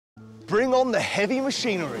bring on the heavy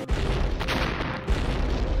machinery.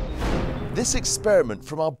 This experiment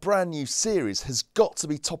from our brand new series has got to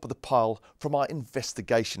be top of the pile from our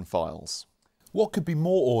investigation files. What could be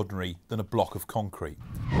more ordinary than a block of concrete?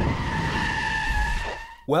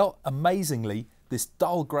 Well, amazingly, this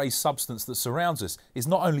dull grey substance that surrounds us is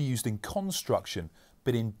not only used in construction,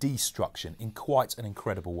 but in destruction in quite an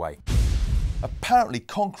incredible way. Apparently,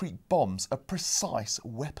 concrete bombs are precise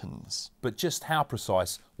weapons. But just how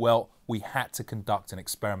precise? Well, we had to conduct an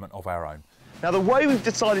experiment of our own. Now, the way we've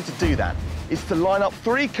decided to do that is to line up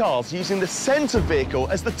 3 cars using the centre vehicle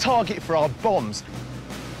as the target for our bombs.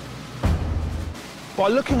 By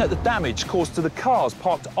looking at the damage caused to the cars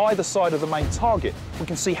parked either side of the main target, we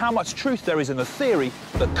can see how much truth there is in the theory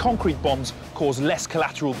that concrete bombs cause less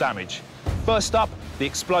collateral damage. First up, the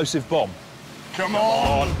explosive bomb. Come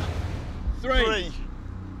on! 3,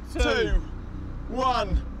 2,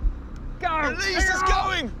 1. Go! Release is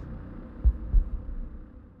going!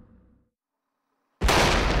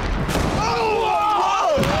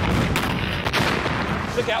 Oh!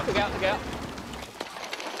 Look out, look out, look out.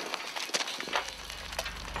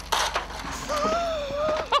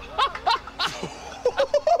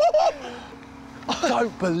 I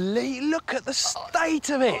don't believe, look at the state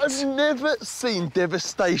of it. I've never seen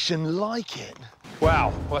devastation like it. Wow,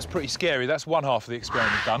 well, that's pretty scary. That's one half of the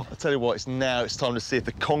experiment done. I tell you what, it's time to see if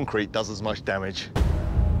the concrete does as much damage.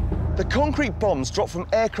 The concrete bombs drop from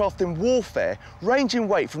aircraft in warfare range in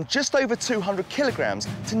weight from just over 200 kilograms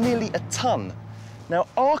to nearly a ton. Now,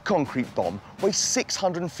 our concrete bomb weighs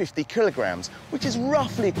 650 kilograms, which is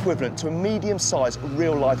roughly equivalent to a medium-sized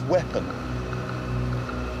real-life weapon.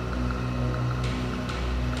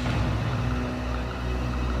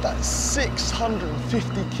 That's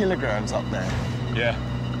 650 kilograms up there. Yeah.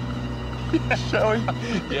 Shall we?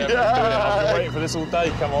 Yeah, let's do it. I've been waiting for this all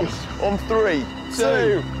day, come on. On 3,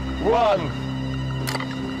 2, 1.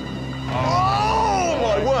 Oh,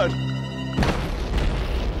 my word.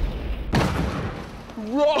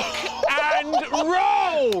 Rock and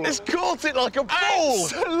roll! It's caught it like a ball.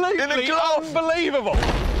 Absolutely in a glove. unbelievable.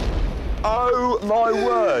 Oh, my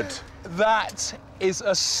word. That is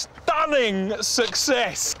a stunning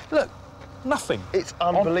success. Look, nothing. It's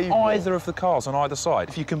unbelievable. On either of the cars on either side.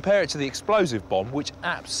 If you compare it to the explosive bomb, which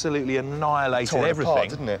absolutely annihilated Tore it everything, apart,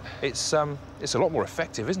 didn't it? It's a lot more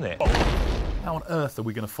effective, isn't it? How on earth are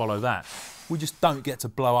we going to follow that? We just don't get to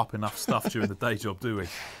blow up enough stuff during the day job, do we?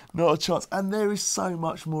 Not a chance. And there is so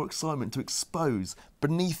much more excitement to expose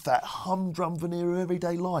beneath that humdrum veneer of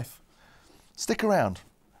everyday life. Stick around.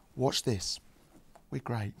 Watch this. We're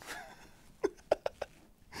great.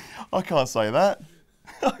 I can't say that.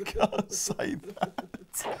 I can't say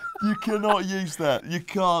that. You cannot use that. You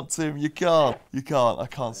can't, Tim. You can't. You can't. I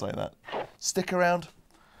can't say that. Stick around.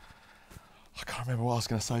 I can't remember what I was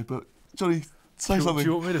going to say, but Johnny, say something.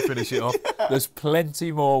 Do you want me to finish it off? There's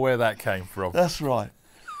plenty more where that came from. That's right.